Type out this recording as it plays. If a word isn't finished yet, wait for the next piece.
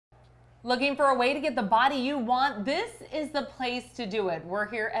Looking for a way to get the body you want? This is the place to do it. We're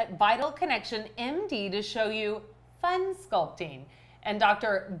here at Vital Connection MD to show you fun sculpting. And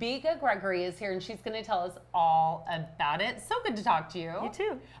Dr. Biga Gregory is here and she's going to tell us all about it. So good to talk to you. You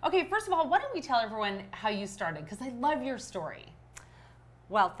too. Okay, first of all, why don't we tell everyone how you started? Because I love your story.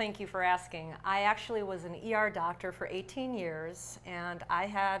 Well, thank you for asking. I actually was an ER doctor for 18 years and I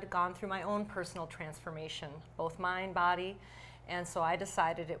had gone through my own personal transformation, both mind, body. And so I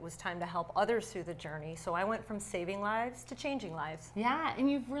decided it was time to help others through the journey. So I went from saving lives to changing lives. Yeah, and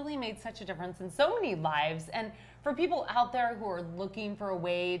you've really made such a difference in so many lives. And for people out there who are looking for a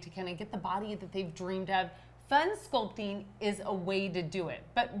way to kind of get the body that they've dreamed of, fun sculpting is a way to do it.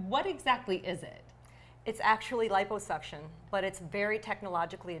 But what exactly is it? It's actually liposuction, but it's very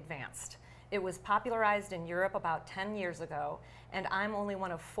technologically advanced. It was popularized in Europe about 10 years ago, and I'm only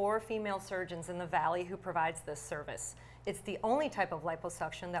one of 4 female surgeons in the Valley who provides this service. It's the only type of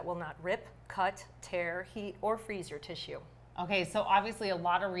liposuction that will not rip, cut, tear, heat, or freeze your tissue. Okay, so obviously a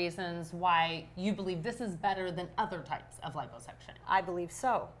lot of reasons why you believe this is better than other types of liposuction. I believe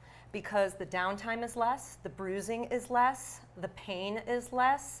so, because the downtime is less, the bruising is less, the pain is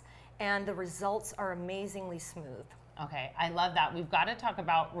less, and the results are amazingly smooth. Okay, I love that. We've got to talk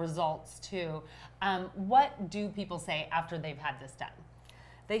about results too. What do people say after they've had this done?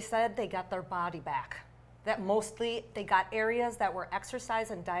 They said they got their body back. That mostly they got areas that were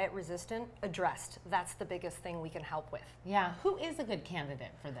exercise and diet resistant addressed. That's the biggest thing we can help with. Yeah, who is a good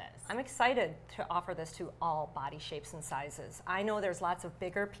candidate for this? I'm excited to offer this to all body shapes and sizes. I know there's lots of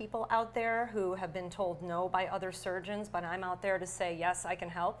bigger people out there who have been told no by other surgeons, but I'm out there to say, yes, I can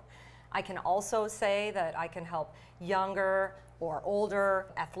help. I can also say that I can help younger or older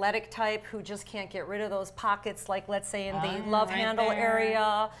athletic type who just can't get rid of those pockets, like let's say in the love handle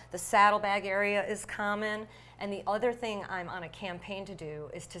area, the saddlebag area is common. And the other thing I'm on a campaign to do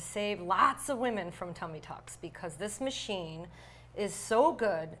is to save lots of women from tummy tucks, because this machine is so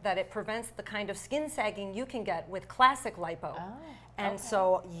good that it prevents the kind of skin sagging you can get with classic lipo. And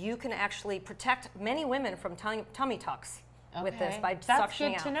so you can actually protect many women from tummy tucks with this by suctioning out. That's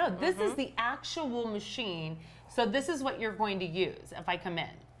good to know. This is the actual machine. So this is what you're going to use if I come in.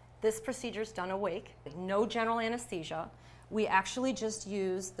 This procedure is done awake, no general anesthesia. We actually just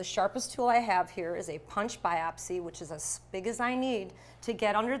use the sharpest tool I have here is a punch biopsy, which is as big as I need to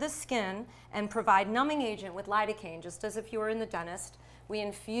get under the skin and provide numbing agent with lidocaine, just as if you were in the dentist. We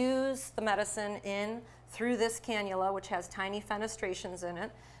infuse the medicine in through this cannula, which has tiny fenestrations in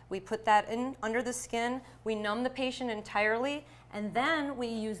it. We put that in under the skin, we numb the patient entirely, and then we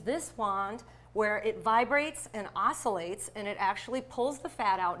use this wand where it vibrates and oscillates, and it actually pulls the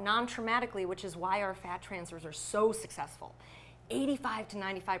fat out non-traumatically, which is why our fat transfers are so successful. 85 to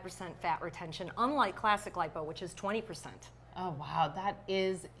 95% fat retention, unlike classic lipo, which is 20%. Oh wow, that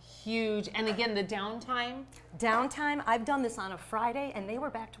is huge. And again, the downtime? Downtime, I've done this on a Friday, and they were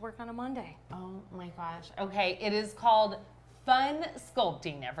back to work on a Monday. Oh my gosh. Okay, it is called Fun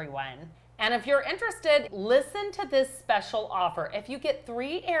Sculpting, everyone. And if you're interested, listen to this special offer. If you get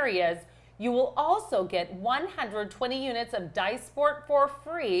 3 areas, you will also get 120 units of Dysport for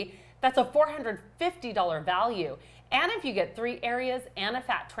free. That's a $450 value. And if you get 3 areas and a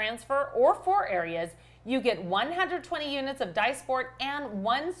fat transfer, or 4 areas, you get 120 units of Dysport and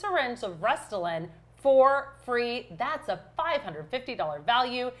 1 syringe of Restylane for free. That's a $550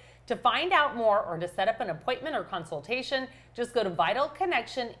 value. To find out more or to set up an appointment or consultation, just go to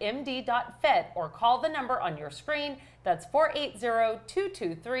vitalconnectionmd.fit or call the number on your screen. That's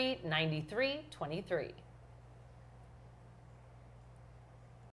 480-223-9323.